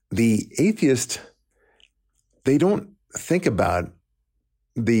the atheist, they don't think about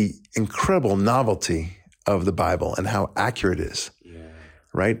the incredible novelty of the Bible and how accurate it is,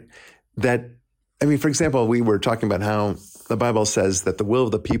 right? For example, we were talking about how the Bible says that the will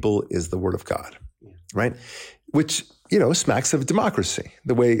of the people is the word of God, right? Which smacks of democracy,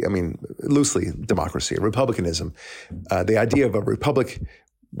 loosely democracy, republicanism, the idea of a republic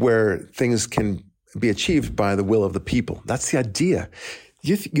where things can be achieved by the will of the people. That's the idea.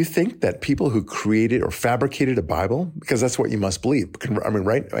 You think that people who created or fabricated a Bible, because that's what you must believe,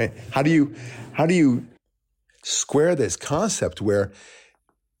 right? How do you square this concept where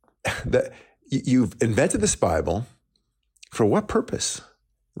you've invented this Bible for what purpose?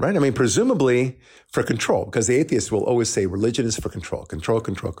 Right? I mean, presumably for control, because the atheists will always say religion is for control.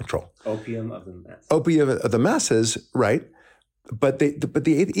 Opium of the masses. Opium of the masses, right? But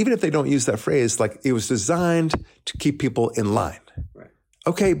even if they don't use that phrase, like it was designed to keep people in line. Right.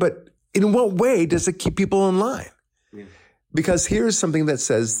 Okay, but in what way does it keep people in line? Yeah. Because here's something that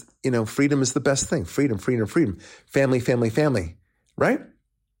says, freedom is the best thing. Freedom. Family. Right?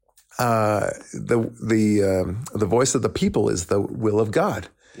 The voice of the people is the will of God.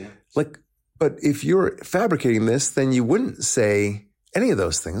 Yeah. But if you're fabricating this, then you wouldn't say any of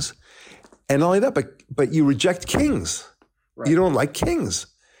those things. And not only that, but you reject kings. Right. You don't like kings.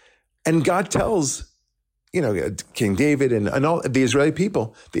 And God tells, King David and all the Israelite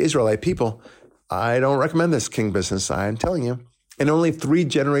people, I don't recommend this king business. I'm telling you. And only 3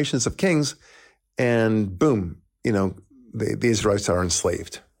 generations of kings, and boom, the Israelites are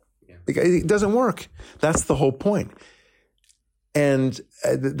enslaved. Yeah. Because it doesn't work. That's the whole point. And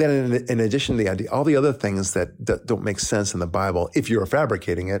then in addition to the idea, all the other things that don't make sense in the Bible, if you're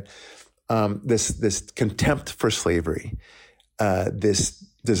fabricating it, this contempt for slavery, this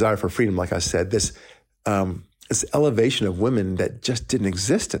desire for freedom, like I said, this elevation of women that just didn't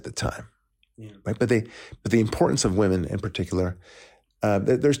exist at the time, right? But the importance of women in particular,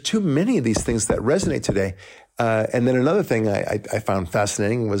 there's too many of these things that resonate today. And then another thing I found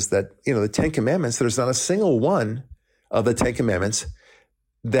fascinating was that, the 10 Commandments, there's not a single one of the 10 Commandments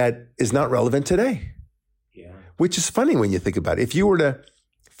that is not relevant today. Yeah. Which is funny when you think about it. If you were to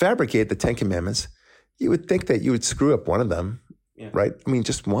fabricate the 10 Commandments, you would think that you would screw up one of them, right? I mean,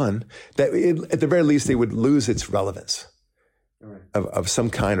 just one. That at the very least, they would lose its relevance of some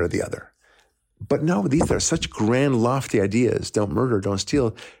kind or the other. But no, these are such grand, lofty ideas. Don't murder, don't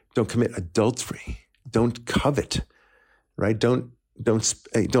steal, don't commit adultery, don't covet, right? Don't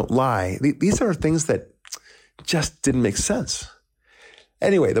lie. These are things that just didn't make sense.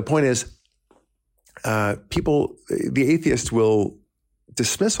 Anyway, the point is, the atheist will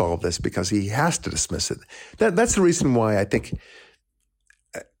dismiss all of this because he has to dismiss it. That's the reason why I think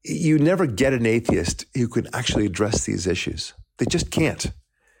you never get an atheist who can actually address these issues. They just can't.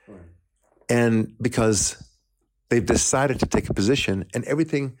 Right. And because they've decided to take a position and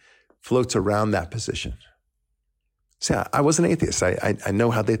everything floats around that position. See, I was an atheist. I know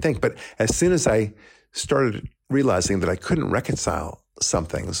how they think. But as soon as I started realizing that I couldn't reconcile some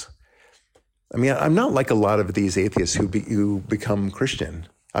things. I mean, I'm not like a lot of these atheists who become Christian.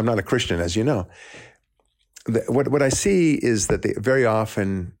 I'm not a Christian, as you know. What I see is that they very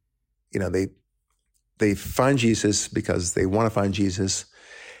often, they find Jesus because they want to find Jesus,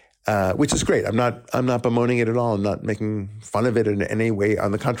 which is great. I'm not bemoaning it at all. I'm not making fun of it in any way.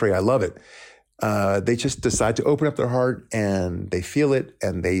 On the contrary, I love it. They just decide to open up their heart and they feel it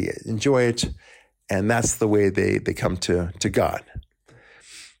and they enjoy it. And that's the way they come to God.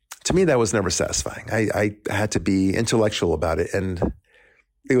 To me, that was never satisfying. I had to be intellectual about it. And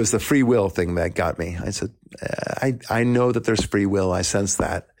it was the free will thing that got me. I said, I know that there's free will. I sense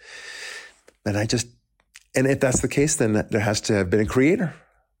that. And if that's the case, then there has to have been a creator.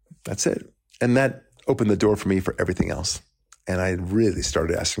 That's it. And that opened the door for me for everything else. And I really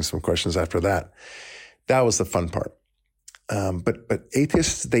started asking some questions after that. That was the fun part. But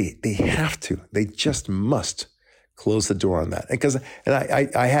atheists, they just must close the door on that.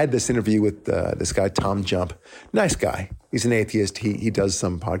 And I had this interview with this guy, Tom Jump, nice guy. He's an atheist. He does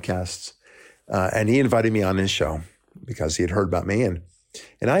some podcasts, and he invited me on his show because he had heard about me, and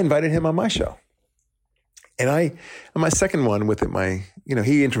I invited him on my show. And on my second one with it,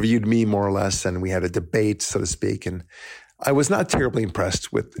 he interviewed me more or less, and we had a debate, so to speak. And I was not terribly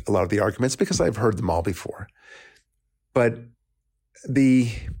impressed with a lot of the arguments because I've heard them all before. But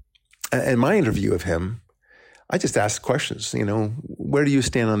in my interview of him, I just asked questions, where do you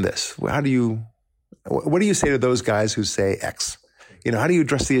stand on this? What do you say to those guys who say X? How do you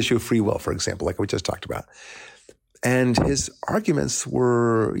address the issue of free will, for example, like we just talked about? And his arguments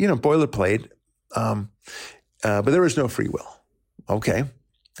were, boilerplate, but there was no free will. Okay.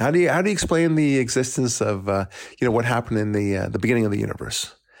 How do you explain the existence of, what happened in the beginning of the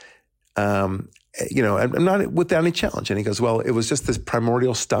universe? I'm not without any challenge. And he goes, well, it was just this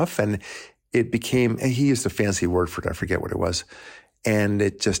primordial stuff and it became, he used a fancy word for it. I forget what it was. And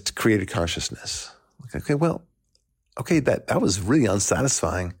it just created consciousness. Okay, that was really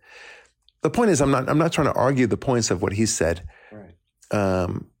unsatisfying. The point is, I'm not trying to argue the points of what he said. Right.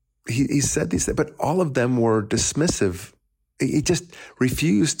 He said these things, but all of them were dismissive. He just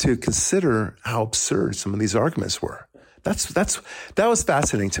refused to consider how absurd some of these arguments were. That was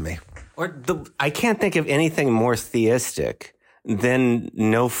fascinating to me. I can't think of anything more theistic than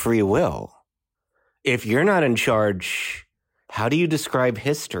no free will. If you're not in charge, how do you describe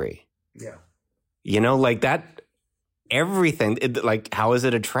history? Yeah. Like that, everything, how is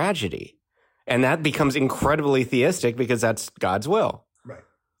it a tragedy? And that becomes incredibly theistic because that's God's will. Right.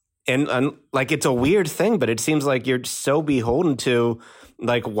 And it's a weird thing, but it seems like you're so beholden to,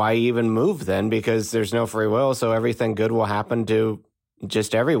 why even move then? Because there's no free will, so everything good will happen to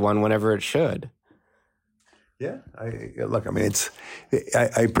just everyone whenever it should. Yeah.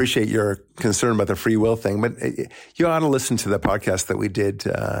 I appreciate your concern about the free will thing, but you ought to listen to the podcast that we did,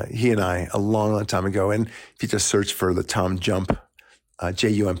 he and I, a long, long time ago. And if you just search for the Tom Jump,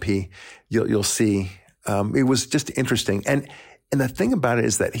 Jump, you'll see, it was just interesting. And the thing about it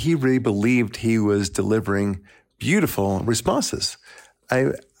is that he really believed he was delivering beautiful responses.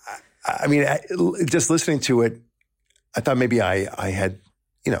 I mean, just listening to it, I thought maybe I had,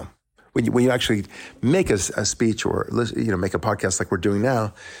 you know, when you actually make a speech or, you know, make a podcast like we're doing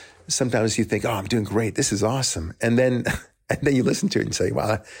now, sometimes you think, oh, I'm doing great. This is awesome. And then you listen to it and say,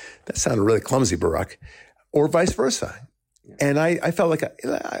 wow, that sounded really clumsy, Barak, or vice versa. And I felt like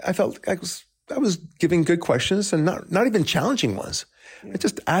I was giving good questions and not even challenging ones. I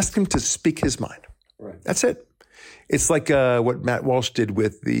just asked him to speak his mind. Right. That's it. It's like what Matt Walsh did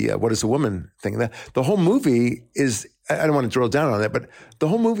with the What is a Woman thing. The whole movie is, I don't want to drill down on that, but the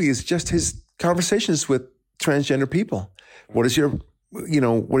whole movie is just his conversations with transgender people. What is your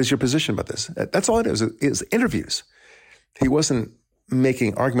position about this? That's all it is. It's interviews. He wasn't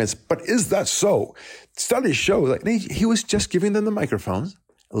making arguments, but is that so? Studies show that he was just giving them the microphones,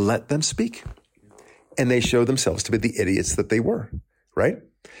 let them speak. And they show themselves to be the idiots that they were, right?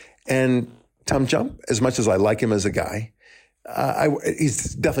 And Tom Jump, as much as I like him as a guy,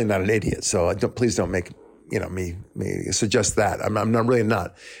 he's definitely not an idiot. So please don't make me suggest that. I'm not really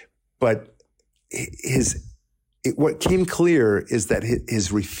not. But what came clear is that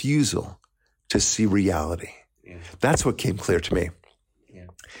his refusal to see reality. Yeah. That's what came clear to me. Yeah.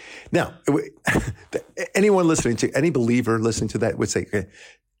 Now, any believer listening to that would say,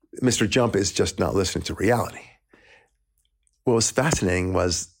 Mr. Jump is just not listening to reality. What was fascinating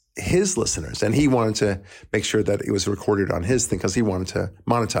was his listeners, and he wanted to make sure that it was recorded on his thing because he wanted to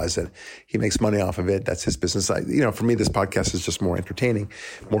monetize it. He makes money off of it. That's his business. For me, this podcast is just more entertaining,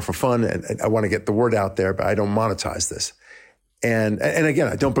 more for fun, and I want to get the word out there, but I don't monetize this. And again,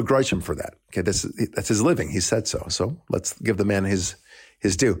 I don't begrudge him for that. Okay, that's his living. He said so. So let's give the man his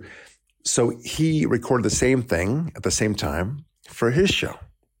due. So he recorded the same thing at the same time for his show,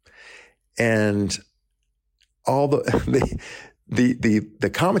 and all the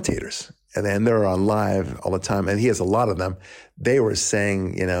commentators, and then they're on live all the time, and he has a lot of them. They were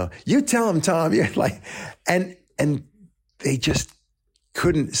saying, you tell him, Tom, you're like, and they just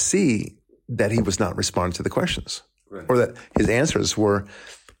couldn't see that he was not responding to the questions, right, or that his answers were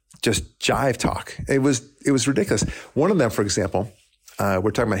just jive talk. It was ridiculous. One of them, for example,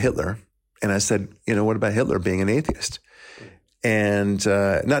 we're talking about Hitler, and I said, what about Hitler being an atheist? And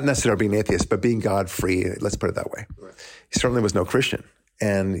not necessarily being an atheist, but being God-free. Let's put it that way. Right. He certainly was no Christian.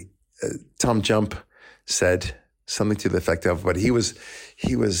 And Tom Jump said something to the effect of, but he was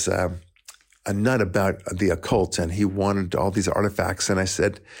a nut about the occult, and he wanted all these artifacts. And I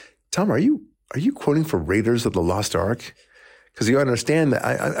said, Tom, are you quoting for Raiders of the Lost Ark? Because you understand that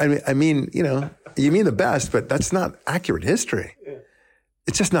I mean, you mean the best, but that's not accurate history. Yeah.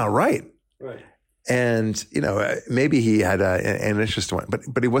 It's just not right. Right. And, maybe he had an interest in it,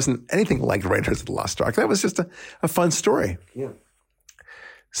 but it wasn't anything like Raiders of the Lost Ark. That was just a fun story. Yeah.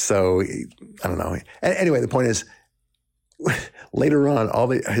 So, I don't know. Anyway, the point is, later on, all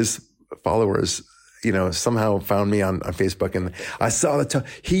his followers, somehow found me on Facebook, and I saw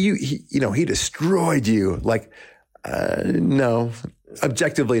he destroyed you. Like, no.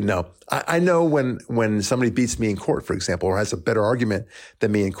 Objectively, no. I know when somebody beats me in court, for example, or has a better argument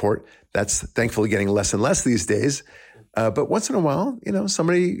than me in court, that's thankfully getting less and less these days. But once in a while,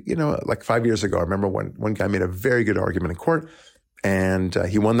 somebody, like 5 years ago, I remember one guy made a very good argument in court, and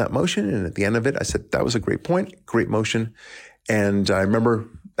he won that motion. And at the end of it, I said, that was a great point, great motion. And I remember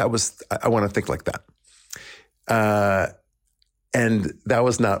I want to think like that. And that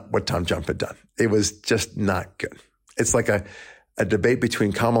was not what Tom Jump had done. It was just not good. It's like a debate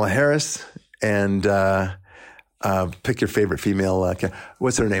between Kamala Harris and pick your favorite female.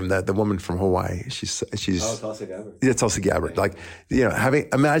 What's her name? The woman from Hawaii. She's Tulsi Gabbard. Yeah, Tulsi Gabbard. Like,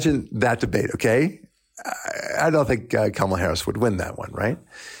 imagine that debate. Okay, I don't think Kamala Harris would win that one, right?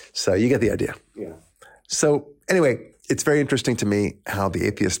 So you get the idea. Yeah. So anyway, it's very interesting to me how the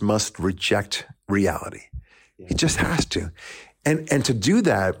atheist must reject reality. Yeah. He just has to, and to do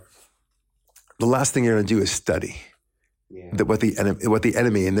that, the last thing you're going to do is study. Yeah. What the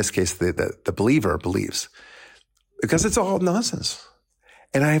enemy, in this case, the believer, believes. Because it's all nonsense.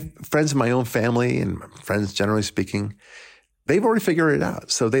 And I have friends in my own family and friends, generally speaking, they've already figured it out.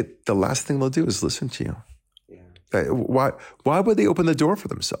 So the last thing they'll do is listen to you. Yeah. Why would they open the door for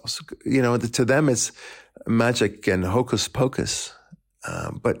themselves? To them, it's magic and hocus pocus.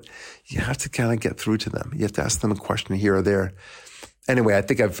 But you have to kind of get through to them. You have to ask them a question here or there. Anyway, I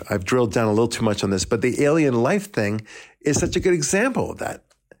think I've drilled down a little too much on this, but the alien life thing is such a good example of that.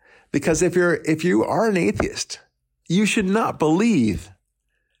 Because if you are an atheist, you should not believe,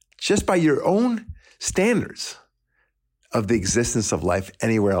 just by your own standards, of the existence of life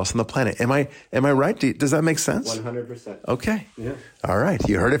anywhere else on the planet. Am I right? Does that make sense? 100%. Okay. Yeah. All right.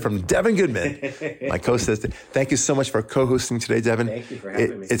 You heard it from Devin Goodman, my co-host. Thank you so much for co-hosting today, Devin. Thank you for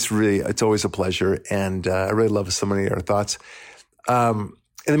having me. It's always a pleasure, and I really love so many of your thoughts.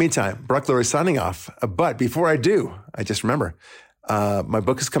 In the meantime, Barak Lurie signing off. But before I do, I just remember my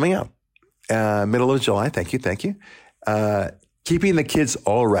book is coming out middle of July. Thank you. Keeping the Kids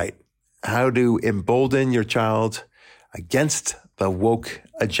All Right: How to Embolden Your Child Against the Woke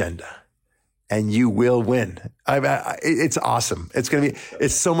Agenda. And you will win. It's awesome.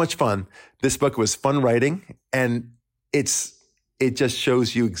 It's so much fun. This book was fun writing, and it just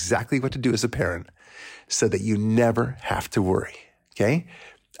shows you exactly what to do as a parent so that you never have to worry. Okay?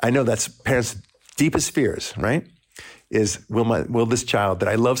 I know that's parents' deepest fears, right? Is will this child that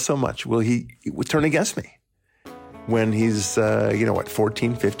I love so much, will he turn against me when he's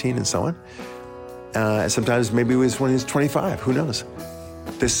 14, 15, and so on? Sometimes maybe it was when he's 25. Who knows?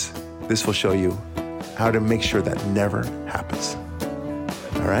 This will show you how to make sure that never happens.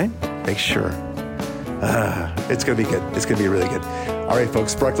 All right? Make sure. It's going to be good. It's going to be really good. All right,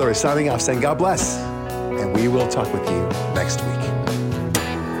 folks. Barak Lurie signing off, saying God bless. And we will talk with you next week.